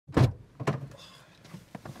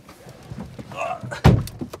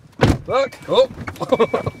Look! Oh!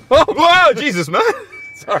 Whoa! Jesus, man!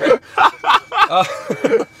 Sorry. How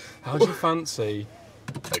do you fancy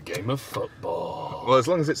a game of football? Well, as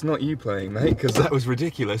long as it's not you playing, mate, because that was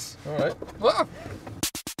ridiculous. All right. Ah.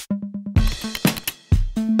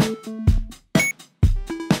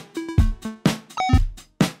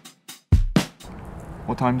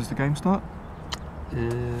 What time does the game start?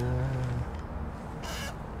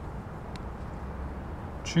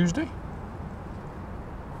 Tuesday?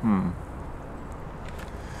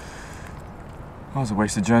 That was a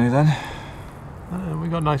wasted journey then. We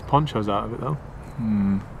got nice ponchos out of it though.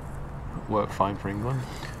 Worked fine for England.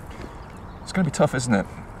 It's going to be tough, isn't it?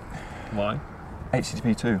 Why?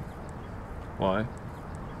 HTTP2. Why?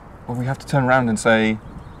 Well, we have to turn around and say,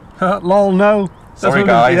 lol, no. Sorry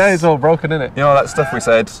guys. Yeah, it's all broken, isn't it? You know that stuff we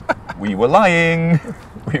said? We were lying.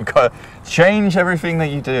 We've got to change everything that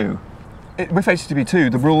you do. With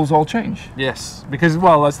HTTP2, the rules all change. Yes, because,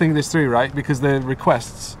 well, let's think this through, right? Because the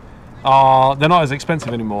requests they're not as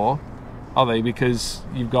expensive anymore, are they? Because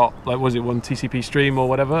you've got, like, was it one TCP stream or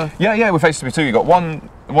whatever? Yeah, with HTTP2 you've got one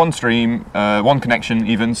stream, one connection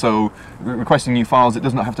even, so requesting new files, it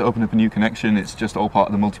does not have to open up a new connection, it's just all part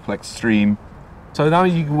of the multiplex stream. So now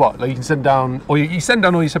you can what? Like you can send down, or you send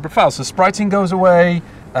down all your separate files. So spriting goes away,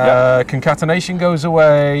 concatenation goes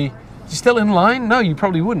away. You still in line? No, you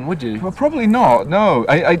probably wouldn't, would you? Well, probably not. No,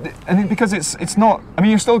 I think because it's not. I mean,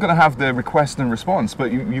 you're still going to have the request and response,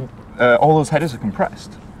 but you all those headers are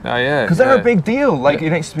compressed. Oh yeah. Because they're a big deal. Like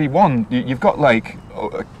in HTTP1, you've got like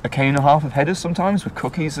a K and a half of headers sometimes with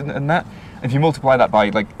cookies and that. If you multiply that by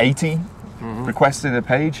like 80 requests in a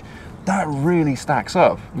page, that really stacks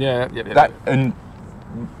up. Yeah. And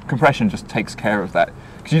compression just takes care of that.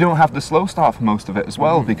 Because you don't have the slow start for most of it as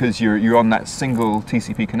well, because you're on that single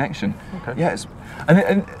TCP connection. Okay. Yes,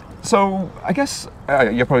 and so I guess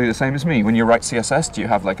you're probably the same as me. When you write CSS, do you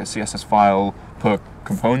have like a CSS file per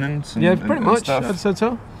component? And, yeah, pretty much. Stuff? I'd say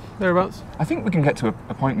so. Thereabouts. I think we can get to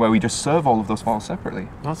a point where we just serve all of those files separately.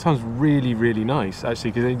 That sounds really, really nice,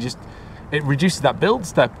 actually, because it reduces that build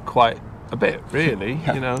step quite a bit, really.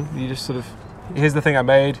 Yeah. You know, you just sort of, here's the thing I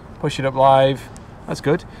made, push it up live. That's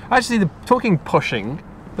good. Actually, talking pushing,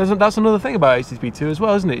 that's another thing about HTTP2 as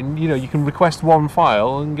well, isn't it? And, you know, you can request one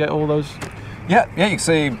file and get all those. Yeah, you can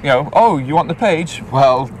say, you know, oh, you want the page?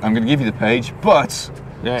 Well, I'm going to give you the page, but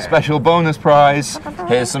special bonus prize.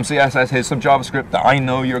 Here's some CSS, here's some JavaScript that I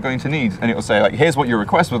know you're going to need. And it'll say, like, here's what your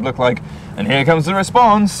request would look like, and here comes the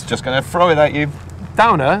response. Just going to throw it at you.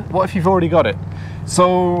 Downer, what if you've already got it?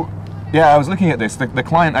 So, yeah, I was looking at this. The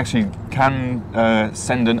client actually can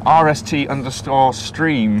send an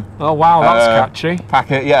RST_stream. Oh wow, that's catchy.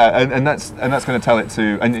 Packet, yeah, and that's going to tell it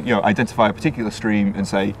to identify a particular stream and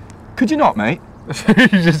say, could you not, mate?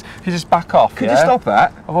 you just back off. Could you stop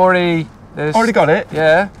that? I've already got it.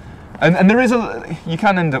 Yeah, and there is you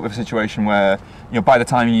can end up with a situation where by the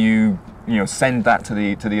time you send that to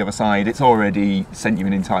the other side, it's already sent you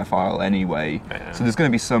an entire file anyway. Yeah. So there's going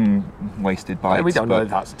to be some wasted bytes. We don't know if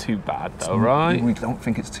that's too bad though, right? We don't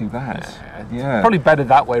think it's too bad. Yeah. Probably better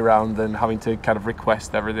that way around than having to kind of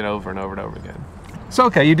request everything over and over and over again. So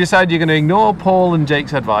okay, you decide you're going to ignore Paul and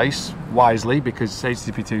Jake's advice wisely because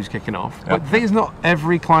HTTP2 is kicking off. Yep. But the thing is, not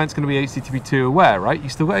every client's going to be HTTP2 aware, right? You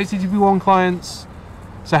still got HTTP1 clients.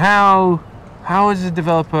 So how is a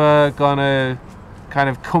developer going to kind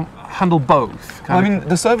of handle both? Well, I mean,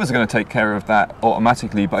 the servers are going to take care of that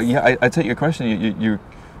automatically. But yeah, I take your question.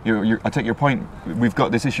 I take your point. We've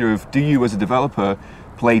got this issue of, do you as a developer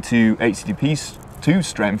play to HTTP2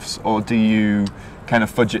 strengths, or do you kind of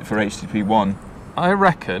fudge it for HTTP1? I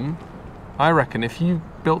reckon if you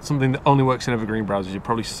built something that only works in evergreen browsers, you're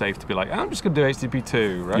probably safe to be like, I'm just going to do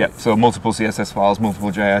HTTP2, right? Yeah, so multiple CSS files,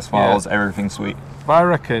 multiple JS files, everything's sweet. But I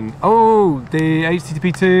reckon, the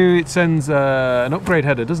HTTP2, it sends an upgrade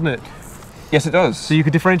header, doesn't it? Yes, it does. So you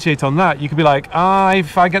could differentiate on that. You could be like,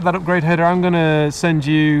 if I get that upgrade header, I'm going to send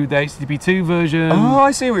you the HTTP2 version. Oh,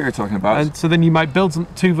 I see what you're talking about. And so then you might build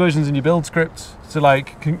two versions in your build script. So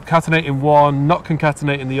like concatenate in one, not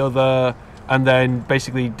concatenate in the other, and then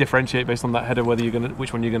basically differentiate based on that header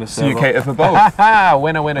which one you're going to serve. So you cater for both.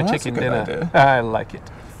 Winner, chicken dinner. Idea. I like it.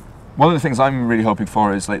 One of the things I'm really hoping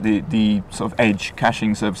for is like the sort of edge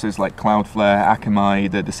caching services like Cloudflare,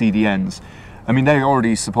 Akamai, the CDNs. I mean, they're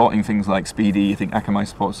already supporting things like Speedy. I think Akamai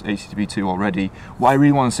supports HTTP2 already. What I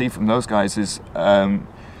really want to see from those guys is for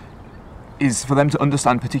them to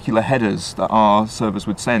understand particular headers that our servers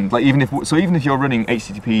would send. Like even if you're running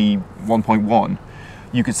HTTP 1.1,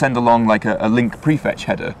 you could send along like a link prefetch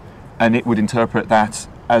header, and it would interpret that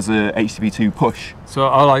as a HTTP2 push. So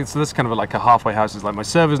that's kind of like a halfway house. It's like my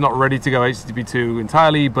server's not ready to go HTTP2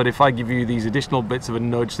 entirely, but if I give you these additional bits of a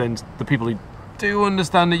nudge, then the people who do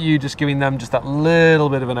understand it, you just giving them just that little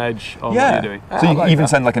bit of an edge on what you're doing. So you can even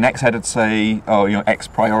send like an X header to say, oh, you know, X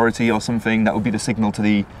priority or something. That would be the signal to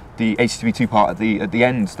the HTTP2 part at the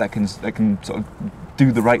end that can sort of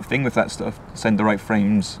do the right thing with that stuff, send the right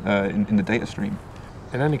frames in the data stream.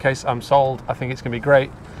 In any case, I'm sold. I think it's going to be great.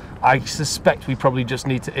 I suspect we probably just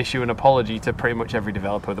need to issue an apology to pretty much every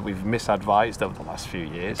developer that we've misadvised over the last few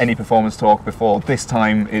years. Any performance talk before this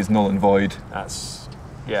time is null and void. That's,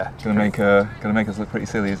 yeah. Gonna make us look pretty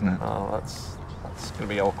silly, isn't it? Oh, that's going to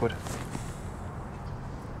be awkward.